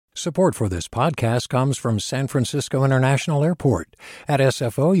Support for this podcast comes from San Francisco International Airport. At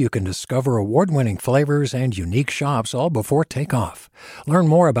SFO, you can discover award-winning flavors and unique shops all before takeoff. Learn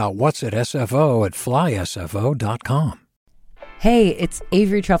more about what's at SFO at flysfo.com. Hey, it's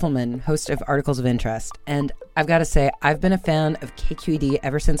Avery Trufelman, host of Articles of Interest, and I've got to say, I've been a fan of KQED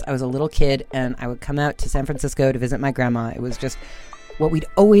ever since I was a little kid, and I would come out to San Francisco to visit my grandma. It was just what we'd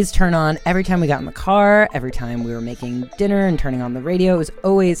always turn on every time we got in the car, every time we were making dinner and turning on the radio. It was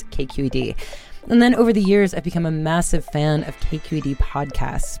always KQED. And then over the years, I've become a massive fan of KQED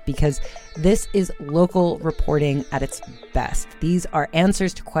podcasts because this is local reporting at its best. These are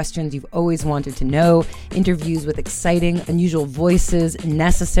answers to questions you've always wanted to know, interviews with exciting, unusual voices,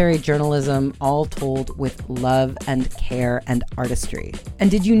 necessary journalism, all told with love and care and artistry. And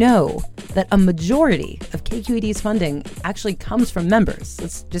did you know that a majority of KQED's funding actually comes from members?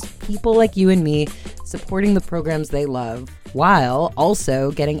 It's just people like you and me supporting the programs they love, while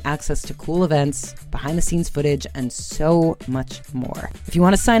also getting access to cool events, behind-the-scenes footage, and so much more. If you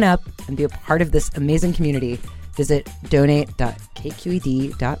want to sign up and be a part of this amazing community, visit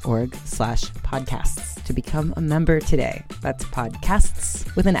donate.kqed.org/podcasts to become a member today. That's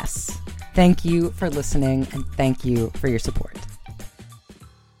podcasts with an S. Thank you for listening, and thank you for your support.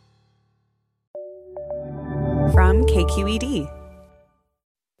 From KQED.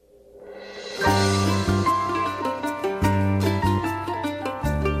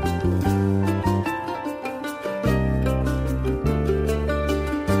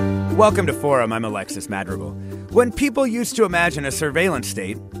 Welcome to Forum. I'm Alexis Madrigal. When people used to imagine a surveillance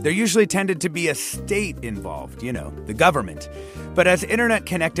state, there usually tended to be a state involved, the government. But as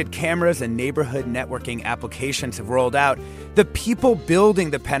internet-connected cameras and neighborhood networking applications have rolled out, the people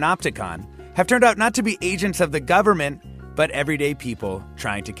building the Panopticon have turned out not to be agents of the government, but everyday people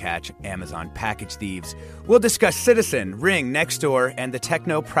trying to catch Amazon package thieves. We'll discuss Citizen, Ring, Nextdoor, and the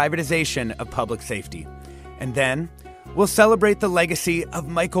techno-privatization of public safety. And then we'll celebrate the legacy of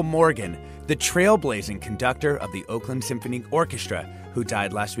Michael Morgan, the trailblazing conductor of the Oakland Symphony Orchestra, who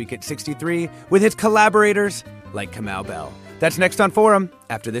died last week at 63, with his collaborators like Kamau Bell. That's next on Forum,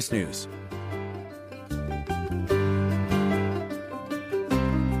 after this news.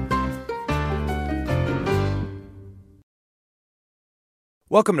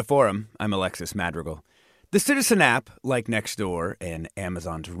 Welcome to Forum. I'm Alexis Madrigal. The Citizen app, like Nextdoor and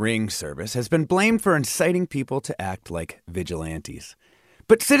Amazon's Ring service, has been blamed for inciting people to act like vigilantes.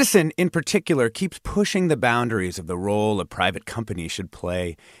 But Citizen, in particular, keeps pushing the boundaries of the role a private company should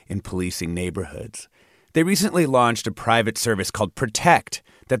play in policing neighborhoods. They recently launched a private service called Protect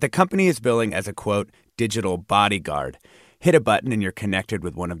that the company is billing as a, quote, digital bodyguard. Hit a button and you're connected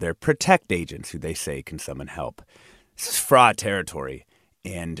with one of their Protect agents who they say can summon help. This is fraud territory.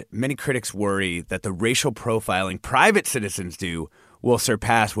 And many critics worry that the racial profiling private citizens do will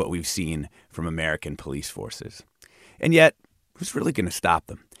surpass what we've seen from American police forces. And yet, who's really going to stop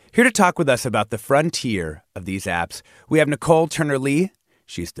them? Here to talk with us about the frontier of these apps, we have Nicole Turner-Lee.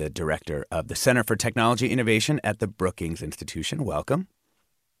 She's the director of the Center for Technology Innovation at the Brookings Institution. Welcome.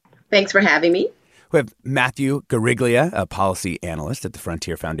 Thanks for having me. We have Matthew Gariglia, a policy analyst at the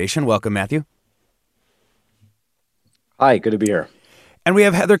Frontier Foundation. Welcome, Matthew. Hi, good to be here. And we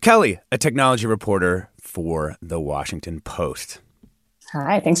have Heather Kelly, a technology reporter for The Washington Post.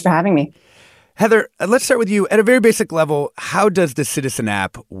 Hi, thanks for having me. Heather, let's start with you. At a very basic level, how does the Citizen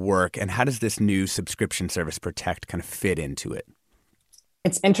app work, and how does this new subscription service Protect kind of fit into it?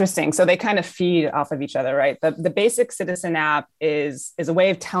 It's interesting. So they kind of feed off of each other, right? The basic Citizen app is a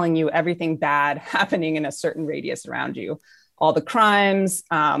way of telling you everything bad happening in a certain radius around you. All the crimes,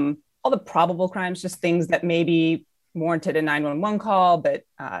 all the probable crimes, just things that maybe warranted a 911 call, but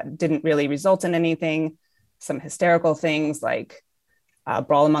didn't really result in anything. Some hysterical things like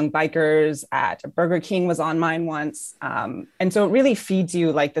brawl among bikers at a Burger King was on mine once. And so it really feeds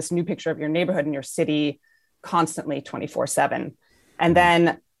you like this new picture of your neighborhood and your city constantly 24/7. And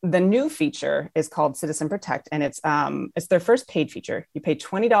then the new feature is called Citizen Protect, and it's their first paid feature. You pay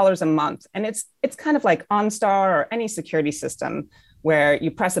 $20 a month, and it's kind of like OnStar or any security system where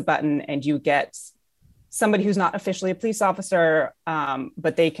you press a button and you get somebody who's not officially a police officer,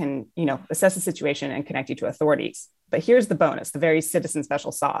 but they can, assess the situation and connect you to authorities. But here's the bonus, the very Citizen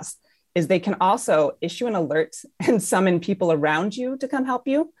special sauce, is they can also issue an alert and summon people around you to come help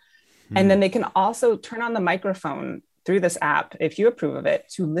you. And then they can also turn on the microphone through this app, if you approve of it,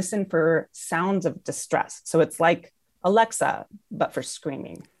 to listen for sounds of distress. So it's like Alexa, but for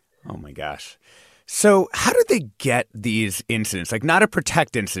screaming. Oh my gosh. So how do they get these incidents? Like not a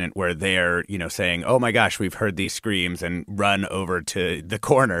Protect incident where they're, saying, oh my gosh, we've heard these screams and run over to the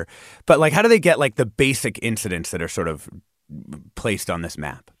corner. But like, how do they get like the basic incidents that are sort of placed on this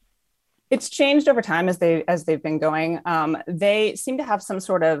map? It's changed over time as they've been going. They seem to have some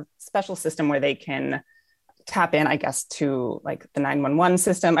sort of special system where they can tap in, I guess, to like the 911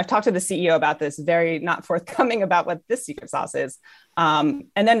 system. I've talked to the CEO about this, very not forthcoming about what this secret sauce is. And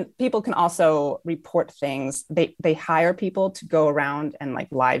then people can also report things. They hire people to go around and like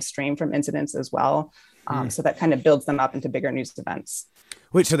live stream from incidents as well. So that kind of builds them up into bigger news events.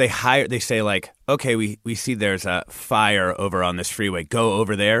 Wait, so they say like, okay, we see there's a fire over on this freeway. Go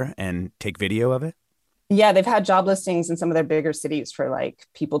over there and take video of it? Yeah, they've had job listings in some of their bigger cities for like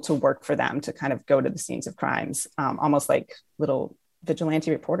people to work for them to kind of go to the scenes of crimes, almost like little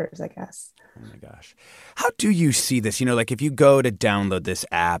vigilante reporters, I guess. Oh my gosh. How do you see this? Like if you go to download this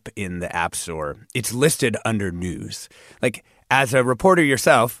app in the App Store, it's listed under news. Like as a reporter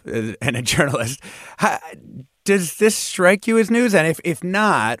yourself and a journalist, does this strike you as news? And if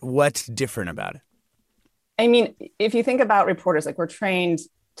not, what's different about it? I mean, if you think about reporters, like we're trained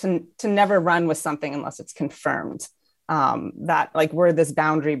to never run with something unless it's confirmed. That like we're this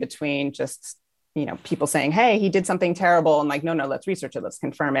boundary between just, people saying, hey, he did something terrible. And like, no, let's research it. Let's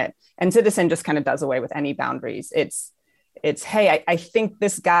confirm it. And Citizen just kind of does away with any boundaries. It's hey, I think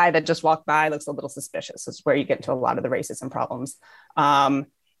this guy that just walked by looks a little suspicious. It's where you get into a lot of the racism problems.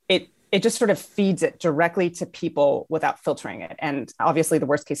 It just sort of feeds it directly to people without filtering it. And obviously the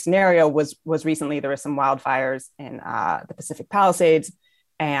worst case scenario was recently there were some wildfires in the Pacific Palisades.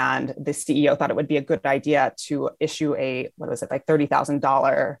 And the CEO thought it would be a good idea to issue like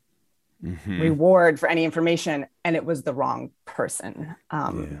 $30,000 reward for any information. And it was the wrong person.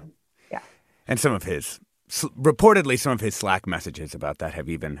 Yeah. And reportedly some of his Slack messages about that have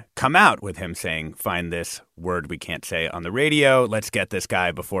even come out with him saying, find this word we can't say on the radio. Let's get this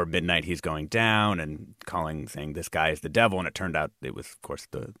guy before midnight. He's going down, and saying this guy is the devil. And it turned out it was, of course,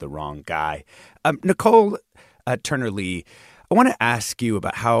 the wrong guy. Nicole Turner-Lee, I want to ask you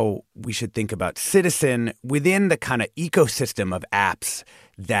about how we should think about Citizen within the kind of ecosystem of apps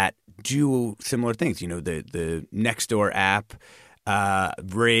that do similar things. The Nextdoor app,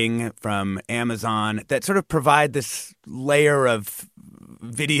 Ring from Amazon, that sort of provide this layer of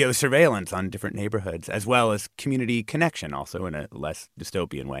video surveillance on different neighborhoods, as well as community connection, also in a less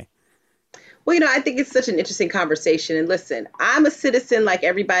dystopian way. Well, I think it's such an interesting conversation. And listen, I'm a citizen like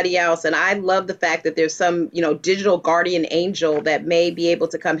everybody else, and I love the fact that there's some, digital guardian angel that may be able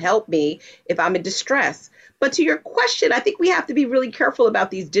to come help me if I'm in distress. But to your question, I think we have to be really careful about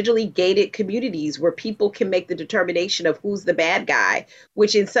these digitally gated communities where people can make the determination of who's the bad guy,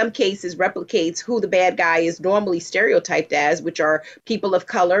 which in some cases replicates who the bad guy is normally stereotyped as, which are people of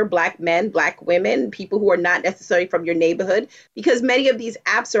color, Black men, Black women, people who are not necessarily from your neighborhood, because many of these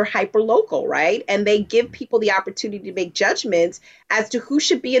apps are hyper local, right? And they give people the opportunity to make judgments as to who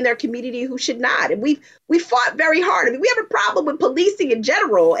should be in their community, who should not. And we fought very hard. I mean, we have a problem with policing in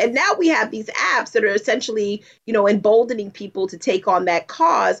general. And now we have these apps that are essentially, emboldening people to take on that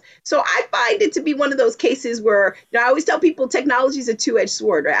cause. So I find it to be one of those cases where, I always tell people technology is a two-edged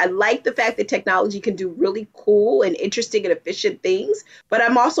sword, right? I like the fact that technology can do really cool and interesting and efficient things, but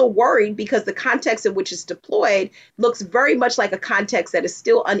I'm also worried because the context in which it's deployed looks very much like a context that is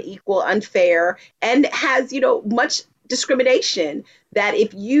still unequal, unfair, and has, much discrimination that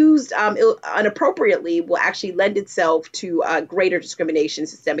if used inappropriately will actually lend itself to greater discrimination,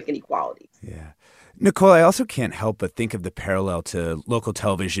 systemic inequalities. Yeah. Nicole, I also can't help but think of the parallel to local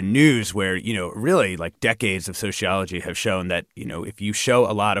television news where, really like decades of sociology have shown that, if you show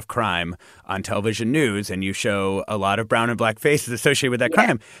a lot of crime on television news and you show a lot of brown and Black faces associated with that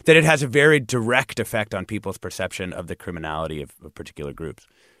crime, that it has a very direct effect on people's perception of the criminality of particular groups.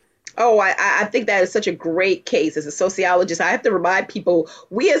 Oh, I think that is such a great case. As a sociologist, I have to remind people,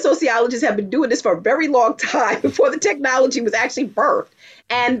 we as sociologists have been doing this for a very long time before the technology was actually birthed.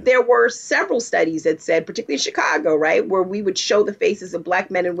 And there were several studies that said, particularly in Chicago, right, where we would show the faces of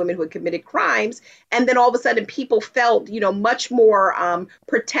Black men and women who had committed crimes. And then all of a sudden people felt, much more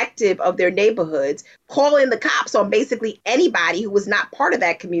protective of their neighborhoods, calling the cops on basically anybody who was not part of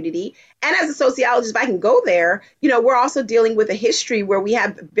that community. And as a sociologist, if I can go there, we're also dealing with a history where we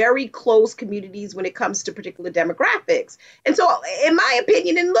have very close communities when it comes to particular demographics. And so in my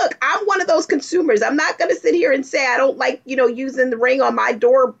opinion, and look, I'm one of those consumers. I'm not going to sit here and say I don't like, using the Ring on my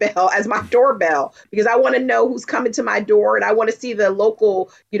doorbell as my doorbell, because I want to know who's coming to my door and I want to see the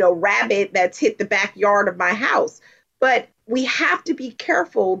local, rabbit that's hit the backyard of my house. But we have to be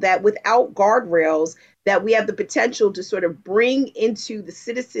careful that without guardrails, that we have the potential to sort of bring into the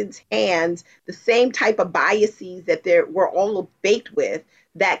citizens' hands the same type of biases that we're all baked with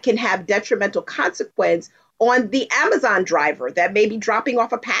that can have detrimental consequence on the Amazon driver that may be dropping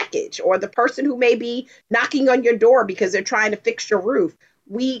off a package, or the person who may be knocking on your door because they're trying to fix your roof,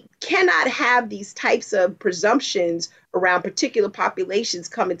 we cannot have these types of presumptions around particular populations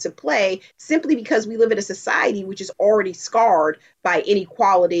come into play simply because we live in a society which is already scarred by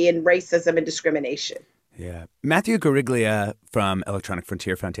inequality and racism and discrimination. Yeah. Matthew Gariglia from Electronic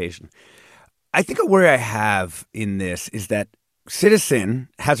Frontier Foundation. I think a worry I have in this is that Citizen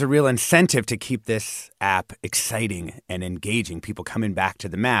has a real incentive to keep this app exciting and engaging, people coming back to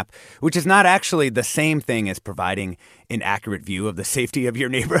the map, which is not actually the same thing as providing an accurate view of the safety of your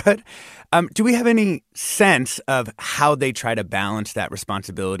neighborhood. Do we have any sense of how they try to balance that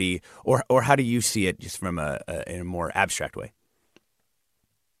responsibility, or how do you see it just from in a more abstract way?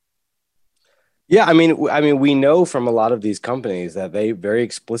 Yeah, I mean, we know from a lot of these companies that they very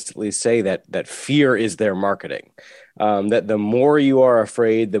explicitly say that fear is their marketing. That the more you are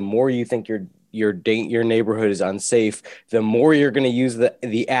afraid, the more you think your neighborhood is unsafe, the more you're going to use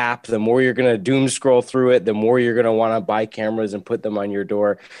the app, the more you're going to doom scroll through it, the more you're going to want to buy cameras and put them on your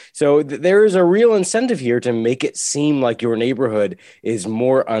door. So there is a real incentive here to make it seem like your neighborhood is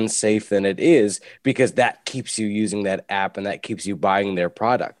more unsafe than it is, because that keeps you using that app and that keeps you buying their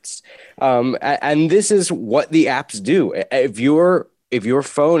products. And this is what the apps do. If your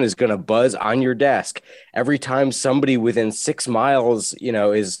phone is going to buzz on your desk every time somebody within 6 miles,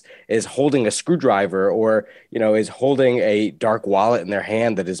 is holding a screwdriver or, is holding a dark wallet in their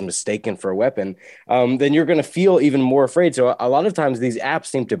hand that is mistaken for a weapon, then you're going to feel even more afraid. So a lot of times these apps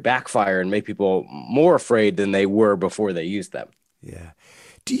seem to backfire and make people more afraid than they were before they used them. Yeah.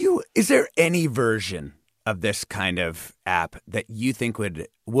 Is there any version of this kind of app that you think would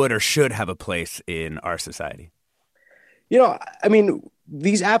or should have a place in our society?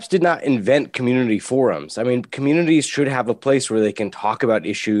 These apps did not invent community forums. Communities should have a place where they can talk about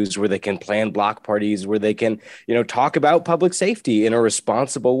issues, where they can plan block parties, where they can, talk about public safety in a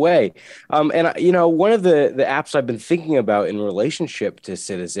responsible way. One of the apps I've been thinking about in relationship to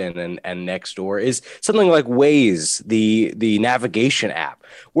Citizen and Nextdoor is something like Waze, the navigation app,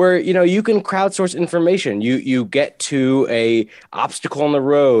 where, you can crowdsource information. You get to a obstacle on the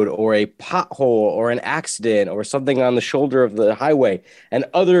road or a pothole or an accident or something on the shoulder of the highway, and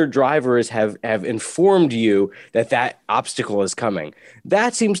other drivers have informed you that obstacle is coming.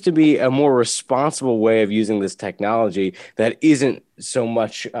 That seems to be a more responsible way of using this technology that isn't so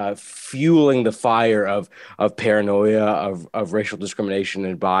much fueling the fire of paranoia, of racial discrimination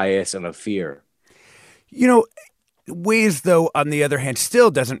and bias and of fear. Waze, though, on the other hand,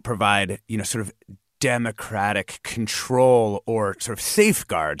 still doesn't provide, sort of democratic control or sort of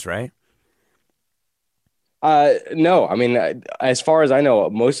safeguards, right? No, as far as I know,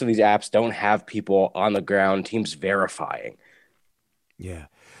 most of these apps don't have people on the ground, teams verifying. Yeah.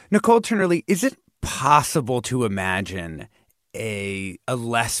 Nicole Turner-Lee, is it possible to imagine a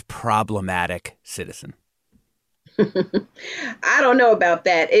less problematic Citizen? I don't know about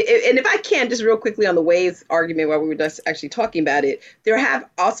that. And if I can, just real quickly on the Waze argument while we were just actually talking about it, there have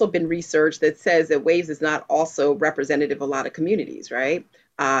also been research that says that Waze is not also representative of a lot of communities, right?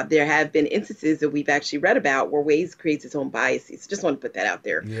 There have been instances that we've actually read about where Waze creates its own biases. Just want to put that out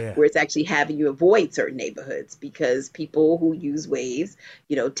there, where it's actually having you avoid certain neighborhoods because people who use Waze,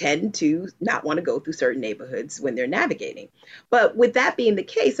 tend to not want to go through certain neighborhoods when they're navigating. But with that being the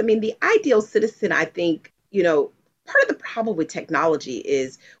case, the ideal citizen, I think, part of the problem with technology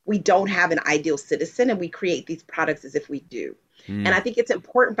is we don't have an ideal citizen and we create these products as if we do. And I think it's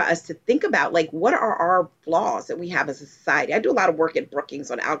important for us to think about, what are our flaws that we have as a society? I do a lot of work at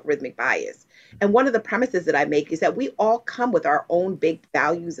Brookings on algorithmic bias. And one of the premises that I make is that we all come with our own big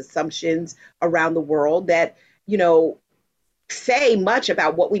values, assumptions around the world that, say much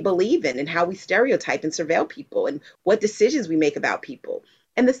about what we believe in and how we stereotype and surveil people and what decisions we make about people.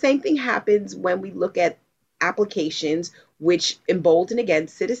 And the same thing happens when we look at applications which embolden, again,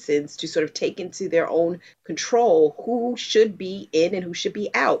 citizens to sort of take into their own control who should be in and who should be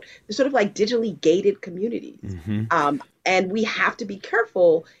out. They're sort of like digitally gated communities. Mm-hmm. And we have to be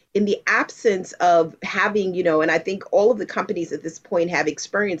careful in the absence of having, and I think all of the companies at this point have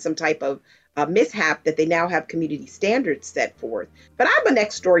experienced some type of mishap that they now have community standards set forth. But I'm a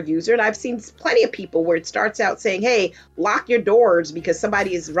Nextdoor user, and I've seen plenty of people where it starts out saying, hey, lock your doors because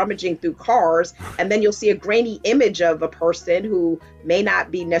somebody is rummaging through cars. And then you'll see a grainy image of a person who may not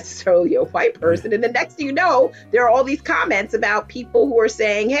be necessarily a white person. And the next thing you know, there are all these comments about people who are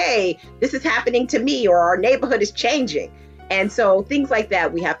saying, hey, this is happening to me, or our neighborhood is changing. And so things like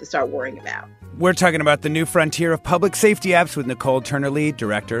that we have to start worrying about. We're talking about the new frontier of public safety apps with Nicole Turner-Lee,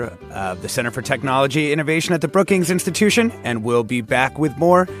 director of the Center for Technology Innovation at the Brookings Institution, and we'll be back with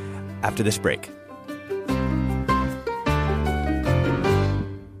more after this break.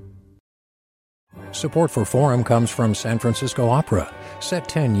 Support for Forum comes from San Francisco Opera. Set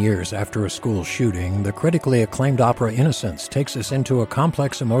 10 years after a school shooting, the critically acclaimed opera Innocence takes us into a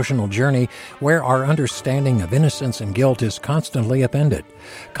complex emotional journey where our understanding of innocence and guilt is constantly upended.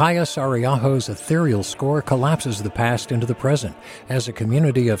 Kaya Sariaho's ethereal score collapses the past into the present as a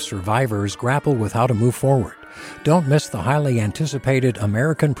community of survivors grapple with how to move forward. Don't miss the highly anticipated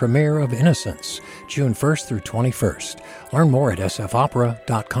American premiere of Innocence, June 1st through 21st. Learn more at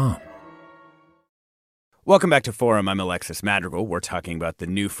sfopera.com. Welcome back to Forum. I'm Alexis Madrigal. We're talking about the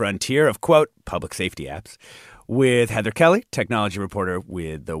new frontier of, quote, public safety apps with Heather Kelly, technology reporter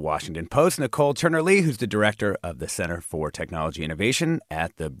with The Washington Post, Nicole Turner-Lee, who's the director of the Center for Technology Innovation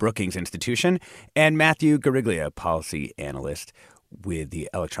at the Brookings Institution, and Matthew Gariglia, policy analyst with the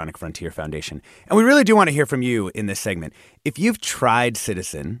Electronic Frontier Foundation. And we really do want to hear from you in this segment. If you've tried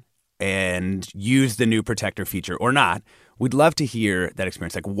Citizen and used the new Protector feature or not, we'd love to hear that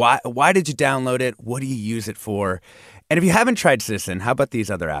experience. Like, why did you download it? What do you use it for? And if you haven't tried Citizen, how about these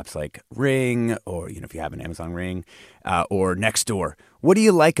other apps like Ring, or if you have an Amazon Ring, or Nextdoor? What do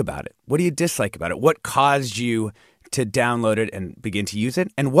you like about it? What do you dislike about it? What caused you to download it and begin to use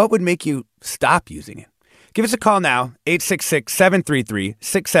it? And what would make you stop using it? Give us a call now,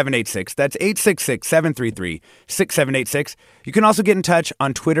 866-733-6786. That's 866-733-6786. You can also get in touch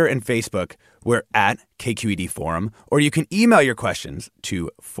on Twitter and Facebook. We're at KQED Forum, or you can email your questions to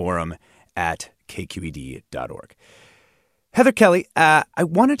forum@kqed.org. Heather Kelly, I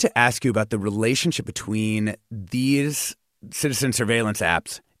wanted to ask you about the relationship between these citizen surveillance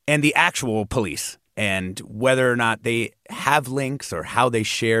apps and the actual police, and whether or not they have links or how they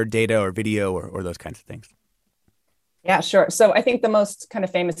share data or video or those kinds of things. Yeah, sure. So I think the most kind of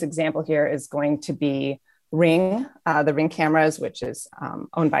famous example here is going to be Ring, the Ring cameras, which is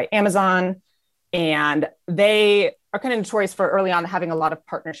owned by Amazon. And they are kind of notorious for early on having a lot of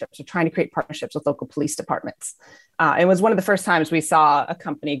partnerships or trying to create partnerships with local police departments. It was one of the first times we saw a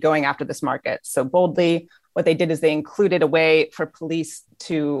company going after this market so boldly. What they did is they included a way for police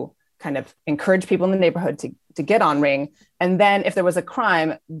to kind of encourage people in the neighborhood to get on Ring. And then if there was a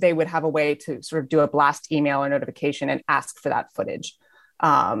crime, they would have a way to sort of do a blast email or notification and ask for that footage.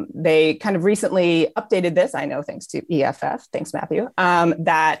 They kind of recently updated this, I know, thanks to EFF, thanks, Matthew,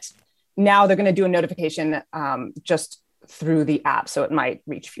 that now they're going to do a notification just through the app. So it might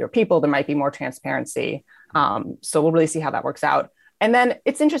reach fewer people. There might be more transparency. So we'll really see how that works out. And then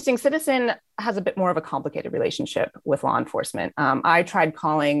it's interesting, Citizen has a bit more of a complicated relationship with law enforcement. I tried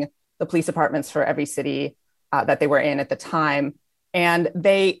calling the police departments for every city that they were in at the time. And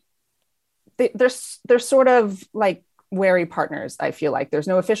they're sort of like wary partners, I feel like. There's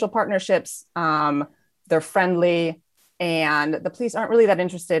no official partnerships. They're friendly. And the police aren't really that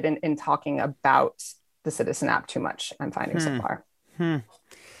interested in talking about the Citizen app too much, I'm finding so far.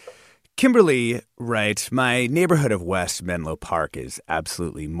 Kimberly writes, my neighborhood of West Menlo Park is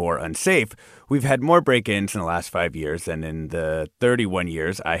absolutely more unsafe. We've had more break-ins in the last 5 years than in the 31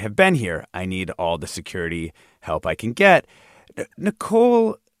 years I have been here. I need all the security help I can get.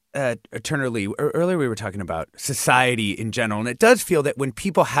 Nicole Turner-Lee, earlier we were talking about society in general, and it does feel that when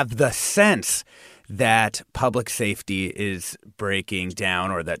people have the sense that public safety is breaking down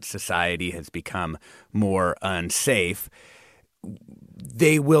or that society has become more unsafe,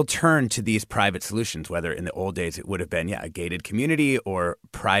 they will turn to these private solutions, whether in the old days it would have been, a gated community or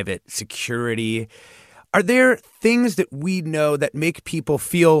private security. Are there things that we know that make people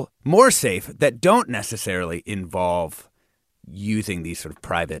feel more safe that don't necessarily involve using these sort of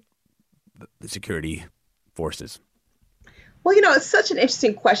private security forces? Well, it's such an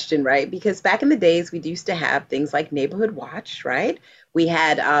interesting question, right? Because back in the days, we used to have things like Neighborhood Watch, right? We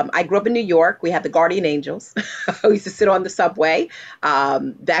had, I grew up in New York. We had the Guardian Angels who used to sit on the subway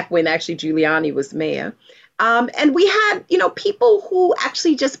back when actually Giuliani was mayor. And we had, people who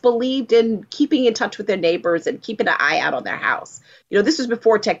actually just believed in keeping in touch with their neighbors and keeping an eye out on their house. This was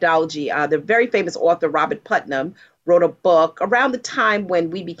before technology. The very famous author, Robert Putnam, wrote a book around the time when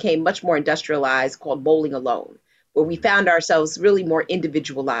we became much more industrialized called Bowling Alone, where we found ourselves really more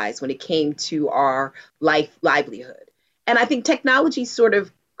individualized when it came to our livelihood. And I think technology sort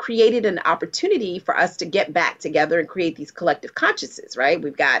of created an opportunity for us to get back together and create these collective consciousnesses, right?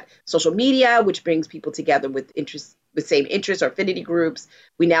 We've got social media, which brings people together with same interests or affinity groups.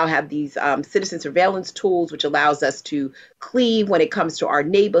 We now have these citizen surveillance tools, which allows us to cleave when it comes to our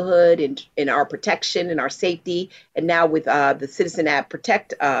neighborhood and in our protection and our safety. And now with the Citizen App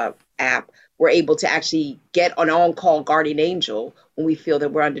Protect app, we're able to actually get an on-call guardian angel when we feel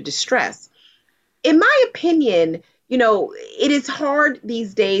that we're under distress. In my opinion, it is hard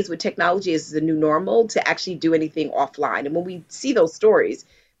these days with technology as the new normal to actually do anything offline. And when we see those stories,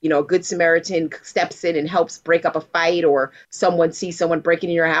 a Good Samaritan steps in and helps break up a fight, or someone sees someone breaking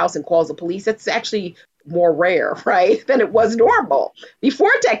in your house and calls the police. That's actually more rare, right, than it was normal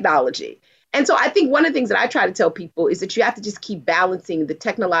before technology. And so I think one of the things that I try to tell people is that you have to just keep balancing the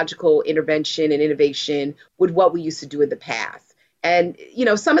technological intervention and innovation with what we used to do in the past. And,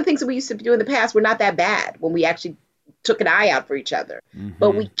 some of the things that we used to do in the past were not that bad when we actually took an eye out for each other. Mm-hmm.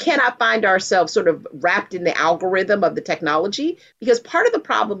 But we cannot find ourselves sort of wrapped in the algorithm of the technology, because part of the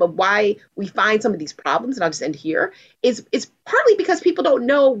problem of why we find some of these problems, and I'll just end here, is partly because people don't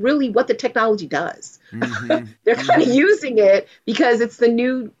know really what the technology does. Mm-hmm. They're kind of using it because it's the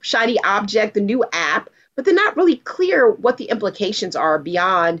new shiny object, the new app, but they're not really clear what the implications are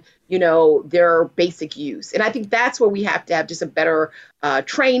beyond, their basic use. And I think that's where we have to have just a better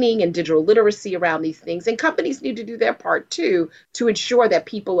training and digital literacy around these things. And companies need to do their part too, to ensure that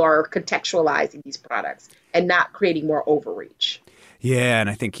people are contextualizing these products and not creating more overreach. Yeah, and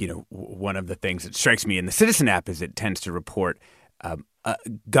I think, one of the things that strikes me in the Citizen app is it tends to report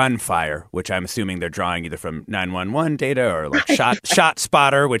gunfire, which I'm assuming they're drawing either from 911 data or like Shot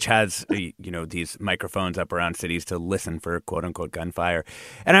Spotter, which has these microphones up around cities to listen for quote unquote gunfire.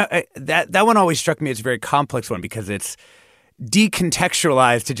 And that one always struck me as a very complex one, because it's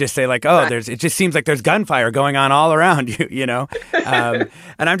decontextualized to just say like, it just seems like there's gunfire going on all around you, and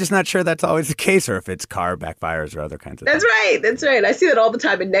I'm just not sure that's always the case, or if it's car backfires or other kinds of things. That's right. I see that all the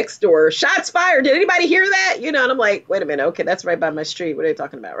time in Nextdoor. Shots fired. Did anybody hear that? And I'm like, wait a minute. Okay, that's right by my street. What are you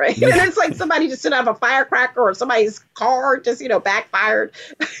talking about, right? Yeah. And it's like somebody just set off a firecracker, or somebody's car just, backfired.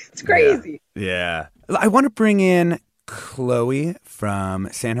 It's crazy. Yeah. I want to bring in Chloe from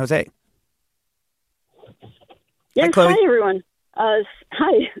San Jose. Yes, hi everyone.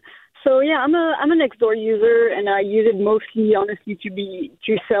 Hi. So I'm a Nextdoor user, and I use it mostly, honestly,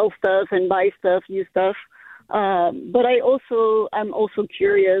 to sell stuff and buy stuff, use stuff. But I'm also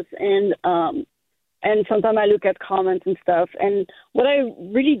curious, and sometimes I look at comments and stuff. And what I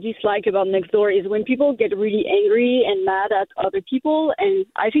really dislike about Nextdoor is when people get really angry and mad at other people, and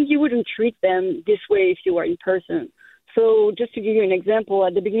I think you wouldn't treat them this way if you were in person. So just to give you an example,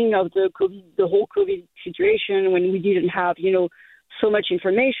 at the beginning of the whole COVID situation, when we didn't have, so much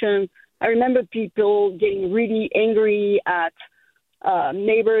information, I remember people getting really angry at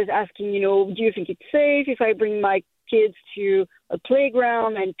neighbors asking, do you think it's safe if I bring my kids to a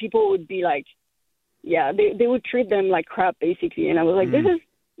playground? And people would be like, yeah, they would treat them like crap, basically. And I was like, this is,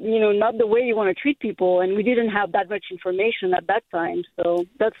 not the way you want to treat people. And we didn't have that much information at that time. So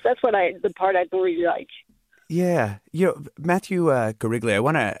that's the part I don't really like. Yeah. Matthew Gariglia, I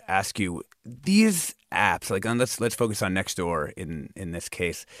want to ask you, these apps, like let's focus on Nextdoor in this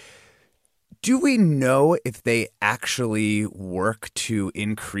case. Do we know if they actually work to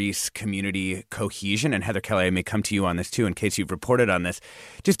increase community cohesion? And Heather Kelly, I may come to you on this too, in case you've reported on this.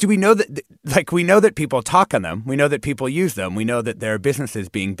 Just do we know that, we know that people talk on them. We know that people use them. We know that there are businesses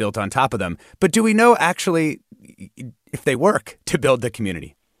being built on top of them. But do we know actually if they work to build the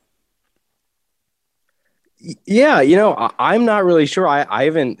community? Yeah, I'm not really sure. I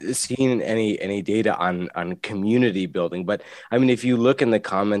haven't seen any data on community building, but I mean, if you look in the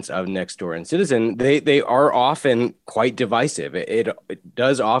comments of Nextdoor and Citizen, they are often quite divisive. It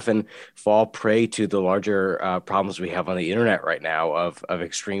does often fall prey to the larger problems we have on the internet right now of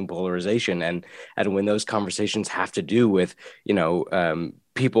extreme polarization, and when those conversations have to do with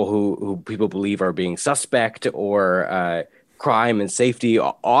people who people believe are being suspect or crime and safety,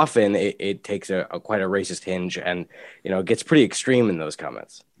 often it takes quite a racist hinge, and it gets pretty extreme in those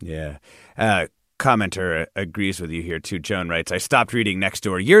comments. Yeah. Commenter agrees with you here too. Joan writes, I stopped reading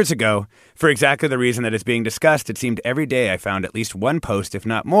Nextdoor years ago for exactly the reason that it's being discussed. It seemed every day I found at least one post, if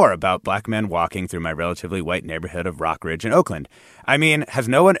not more, about black men walking through my relatively white neighborhood of Rockridge in Oakland. I mean, has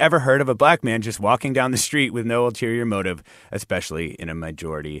no one ever heard of a black man just walking down the street with no ulterior motive, especially in a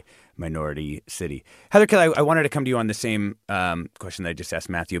minority city? Heather Kelly, I wanted to come to you on the same question that I just asked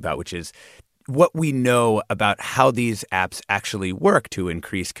Matthew about, which is what we know about how these apps actually work to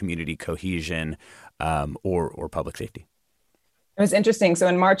increase community cohesion or public safety. It was interesting. So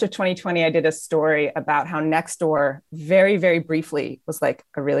in March of 2020, I did a story about how Nextdoor very, very briefly was like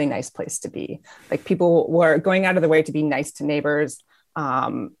a really nice place to be. Like people were going out of their way to be nice to neighbors.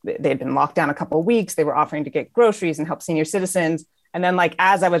 They'd been locked down a couple of weeks. They were offering to get groceries and help senior citizens. And then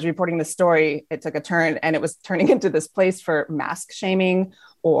as I was reporting the story, it took a turn and it was turning into this place for mask shaming,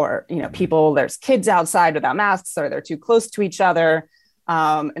 or, people, there's kids outside without masks, or they're too close to each other.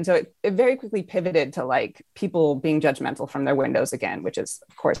 And so it very quickly pivoted to people being judgmental from their windows again, which is,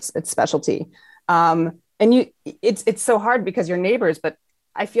 of course, its specialty. And it's so hard because you're neighbors, but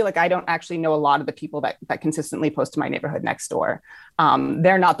I feel like I don't actually know a lot of the people that consistently post to my neighborhood next door.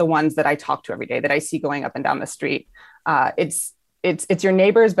 They're not the ones that I talk to every day, that I see going up and down the street. It's your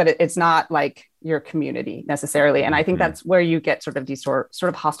neighbors, but it's not like your community necessarily. And I think that's where you get sort of these sort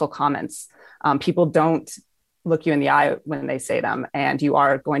of hostile comments. People don't look you in the eye when they say them, and you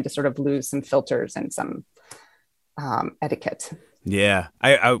are going to sort of lose some filters and some etiquette. Yeah.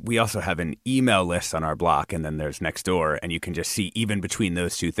 We also have an email list on our block, and then there's Nextdoor, and you can just see even between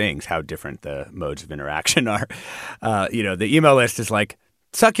those two things how different the modes of interaction are. The email list is like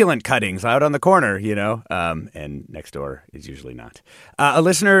succulent cuttings out on the corner, and Nextdoor is usually not. A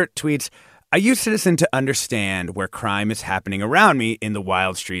listener tweets, I use Citizen to understand where crime is happening around me in the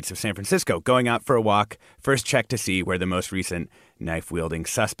wild streets of San Francisco. Going out for a walk, first check to see where the most recent knife-wielding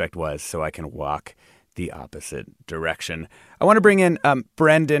suspect was so I can walk the opposite direction. I want to bring in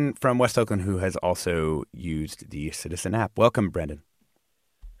Brendan from West Oakland, who has also used the Citizen app. Welcome, Brendan.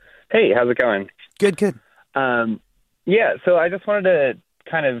 Hey, how's it going? Good. So I just wanted to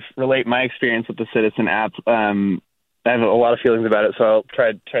kind of relate my experience with the Citizen app. I have a lot of feelings about it, so I'll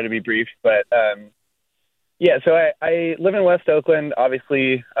try to be brief. But so I live in West Oakland.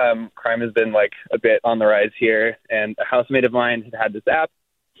 Obviously, crime has been like a bit on the rise here, and a housemate of mine had this app.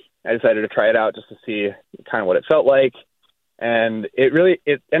 I decided to try it out just to see kind of what it felt like. And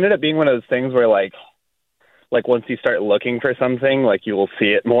it ended up being one of those things where like once you start looking for something, like you will see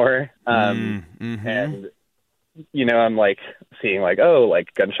it more. And, I'm like seeing like, oh,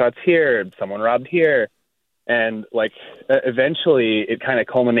 like gunshots here, someone robbed here. And like eventually it kind of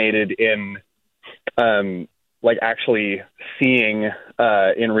culminated in like actually seeing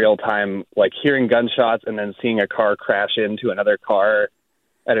in real time, like hearing gunshots and then seeing a car crash into another car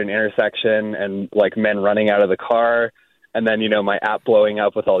at an intersection and like men running out of the car. And then, my app blowing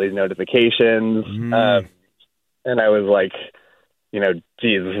up with all these notifications. And I was like,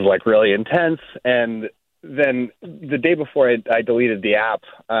 geez, this is like really intense. And then the day before I deleted the app,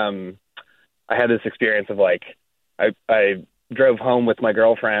 I had this experience of like, I drove home with my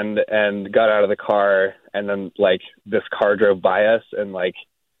girlfriend and got out of the car, and then like this car drove by us, and like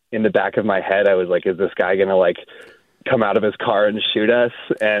in the back of my head, I was like, is this guy going to like come out of his car and shoot us?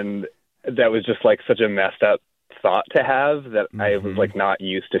 And that was just like such a messed up thought to have that I was like not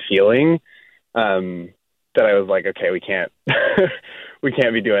used to feeling, that I was like, okay, we can't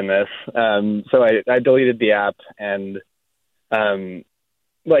be doing this. So I deleted the app, and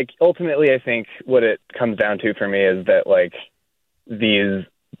like ultimately I think what it comes down to for me is that like these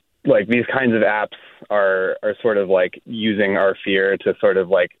kinds of apps are sort of like using our fear to sort of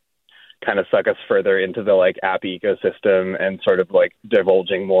like kind of suck us further into the like app ecosystem and sort of like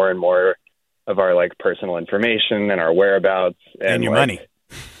divulging more and more of our like personal information and our whereabouts and your money.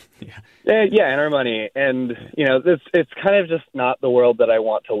 Yeah, and our money. And, it's kind of just not the world that I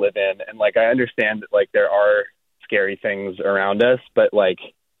want to live in. And like, I understand that like there are scary things around us, but like,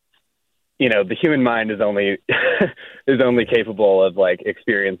 the human mind is only capable of like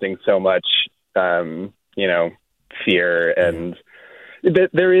experiencing so much, fear, and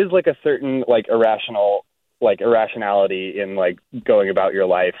there is like a certain like irrationality in like going about your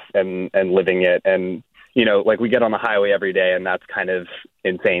life and living it. And, like we get on the highway every day, and that's kind of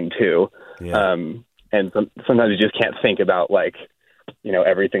insane too. Yeah. And sometimes you just can't think about like,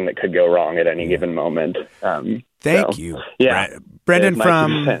 everything that could go wrong at any given moment. Thank you. Yeah. Brendan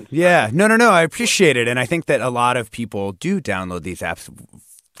No, I appreciate it. And I think that a lot of people do download these apps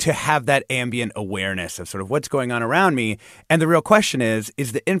to have that ambient awareness of sort of what's going on around me. And the real question is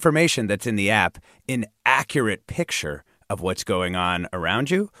the information that's in the app an accurate picture of what's going on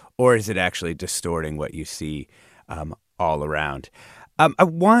around you, or is it actually distorting what you see all around? I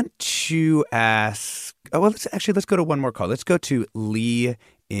want to ask, let's go to one more call. Let's go to Lee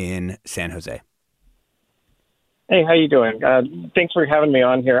in San Jose. Hey, how you doing? Thanks for having me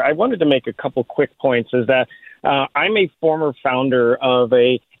on here. I wanted to make a couple quick points. Is that I'm a former founder of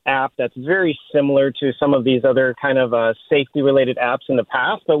a app that's very similar to some of these other kind of safety-related apps in the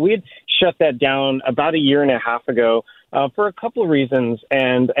past, but we had shut that down about a year and a half ago for a couple of reasons.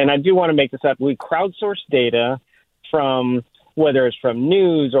 And I do want to make this up. We crowdsourced data from whether it's from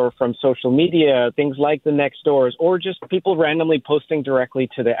news or from social media, things like the Nextdoors, or just people randomly posting directly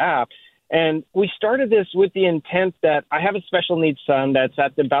to the app. And we started this with the intent that I have a special needs son that's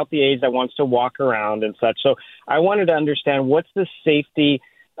at about the age that wants to walk around and such. So I wanted to understand what's the safety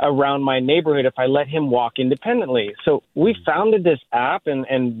around my neighborhood if I let him walk independently. So we founded this app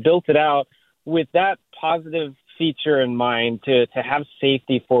and built it out with that positive feature in mind to have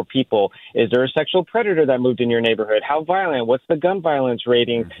safety for people. Is there a sexual predator that moved in your neighborhood? How violent? What's the gun violence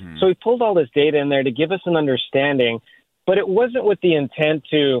rating? So we pulled all this data in there to give us an understanding. but it wasn't with the intent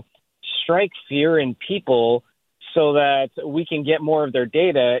to strike fear in people so that we can get more of their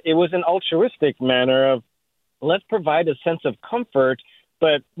data. It was an altruistic manner of, let's provide a sense of comfort.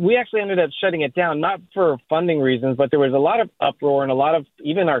 But we actually ended up shutting it down, not for funding reasons, but there was a lot of uproar, and a lot of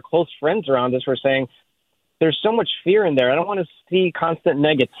even our close friends around us were saying, there's so much fear in there. I don't want to see constant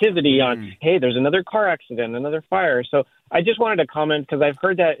negativity on, hey, there's another car accident, another fire. So I just wanted to comment, because I've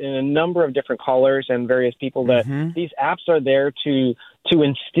heard that in a number of different callers and various people, that these apps are there to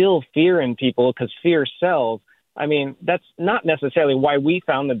instill fear in people because fear sells. I mean, that's not necessarily why we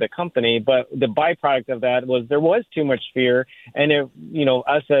founded the company, but the byproduct of that was there was too much fear. And,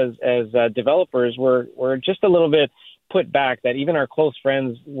 us as developers were just a little bit put back, that even our close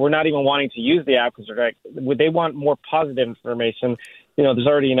friends were not even wanting to use the app because they want more positive information. There's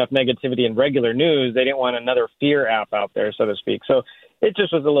already enough negativity in regular news. They didn't want another fear app out there, so to speak. So it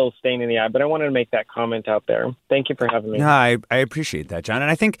just was a little stain in the eye, but I wanted to make that comment out there. Thank you for having me. No, I appreciate that, John. And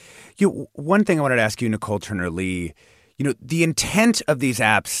I think one thing I wanted to ask you, Nicole Turner-Lee, the intent of these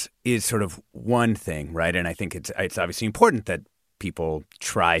apps is sort of one thing, right? And I think it's obviously important that people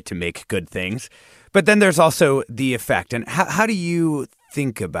try to make good things. But then there's also the effect. And how do you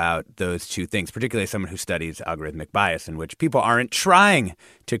think about those two things, particularly as someone who studies algorithmic bias, in which people aren't trying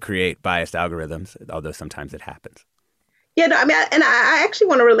to create biased algorithms, although sometimes it happens? Yeah, no, I actually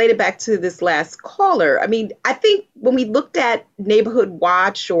want to relate it back to this last caller. I mean, I think when we looked at Neighborhood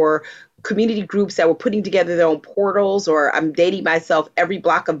Watch or community groups that were putting together their own portals, or I'm dating myself, Every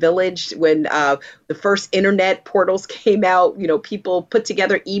Block a Village, when the first internet portals came out, people put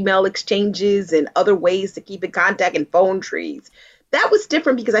together email exchanges and other ways to keep in contact and phone trees. That was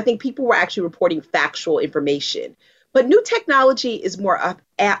different because I think people were actually reporting factual information. But new technology is more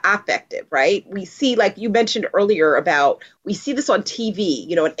affective, right? We see, like you mentioned earlier we see this on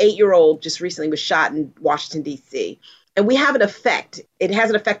TV. An 8-year-old just recently was shot in Washington, D.C., and we have an effect. It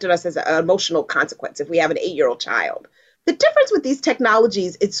hasn't affected us as an emotional consequence if we have an 8-year-old child. The difference with these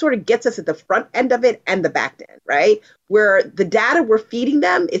technologies, it sort of gets us at the front end of it and the back end, right? Where the data we're feeding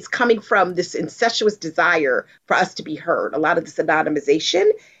them is coming from this incestuous desire for us to be heard. A lot of this anonymization,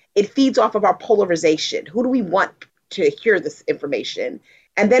 it feeds off of our polarization. Who do we want to hear this information?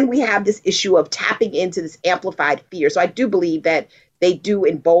 And then we have this issue of tapping into this amplified fear. So I do believe that they do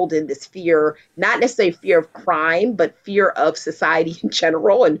embolden this fear, not necessarily fear of crime, but fear of society in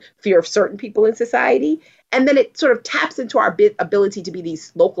general and fear of certain people in society. And then it sort of taps into our ability to be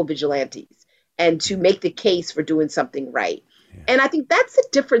these local vigilantes and to make the case for doing something right. Yeah. And I think that's the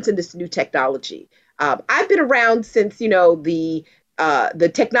difference in this new technology. I've been around since,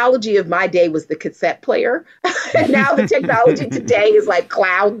 the technology of my day was the cassette player. And now the technology today is like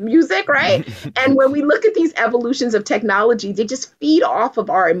cloud music, right? And when we look at these evolutions of technology, they just feed off of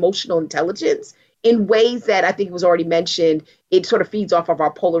our emotional intelligence in ways that I think it was already mentioned. It sort of feeds off of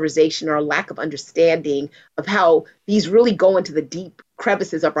our polarization or our lack of understanding of how these really go into the deep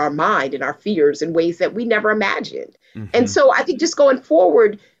crevices of our mind and our fears in ways that we never imagined. And so I think just going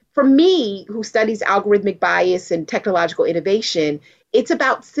forward, for me, who studies algorithmic bias and technological innovation, it's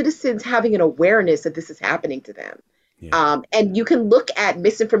about citizens having an awareness that this is happening to them. Yeah. And you can look at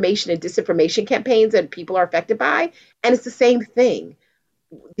misinformation and disinformation campaigns that people are affected by, and it's the same thing.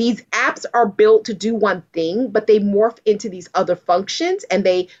 These apps are built to do one thing, but they morph into these other functions, and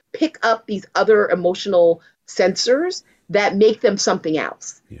they pick up these other emotional sensors that make them something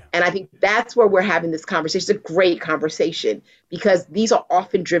else. Yeah. And I think that's where we're having this conversation. It's a great conversation because these are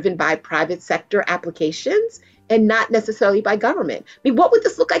often driven by private sector applications and not necessarily by government. I mean, what would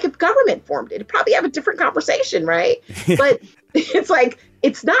this look like if government formed it? It'd probably have a different conversation, right? But it's like,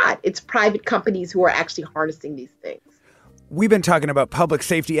 it's not. It's private companies who are actually harnessing these things. We've been talking about public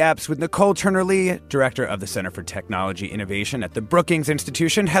safety apps with Nicole Turner-Lee, director of the Center for Technology Innovation at the Brookings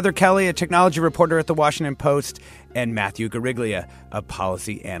Institution, Heather Kelly, a technology reporter at the Washington Post, and Matthew Gariglia, a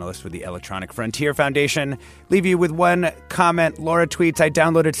policy analyst with the Electronic Frontier Foundation. Leave you with one comment. Laura tweets, I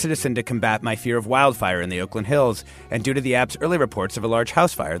downloaded Citizen to combat my fear of wildfire in the Oakland Hills, and due to the app's early reports of a large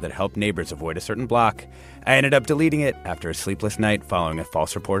house fire that helped neighbors avoid a certain block, I ended up deleting it after a sleepless night following a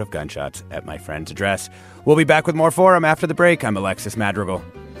false report of gunshots at my friend's address. We'll be back with more Forum after the break. I'm Alexis Madrigal.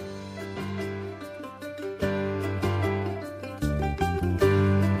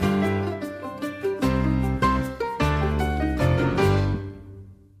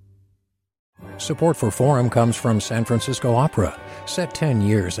 Support for Forum comes from San Francisco Opera. Set 10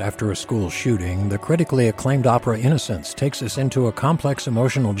 years after a school shooting, the critically acclaimed opera Innocence takes us into a complex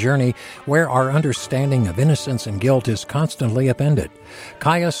emotional journey where our understanding of innocence and guilt is constantly upended.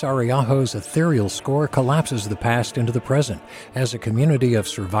 Kaya Sariaho's ethereal score collapses the past into the present as a community of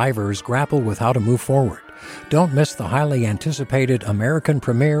survivors grapple with how to move forward. Don't miss the highly anticipated American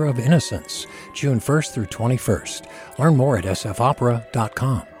premiere of Innocence, June 1st through 21st. Learn more at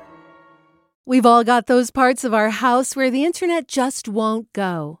sfopera.com. We've all got those parts of our house where the internet just won't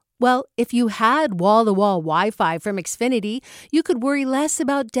go. Well, if you had wall-to-wall Wi-Fi from Xfinity, you could worry less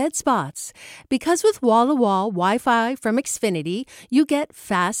about dead spots. Because with wall-to-wall Wi-Fi from Xfinity, you get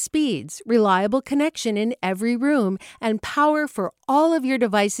fast speeds, reliable connection in every room, and power for all of your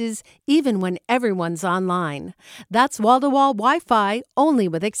devices, even when everyone's online. That's wall-to-wall Wi-Fi only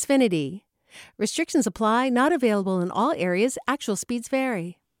with Xfinity. Restrictions apply, not available in all areas. Actual speeds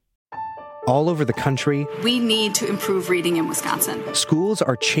vary. All over the country, we need to improve reading in Wisconsin. Schools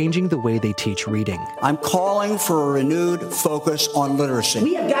are changing the way they teach reading. I'm calling for a renewed focus on literacy.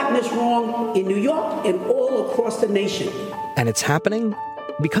 We have gotten this wrong in New York and all across the nation. And it's happening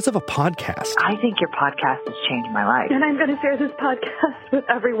because of a podcast. I think your podcast has changed my life. And I'm going to share this podcast with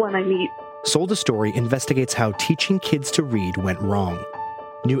everyone I meet. Sold a Story investigates how teaching kids to read went wrong.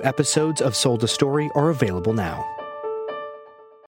 New episodes of Sold a Story are available now.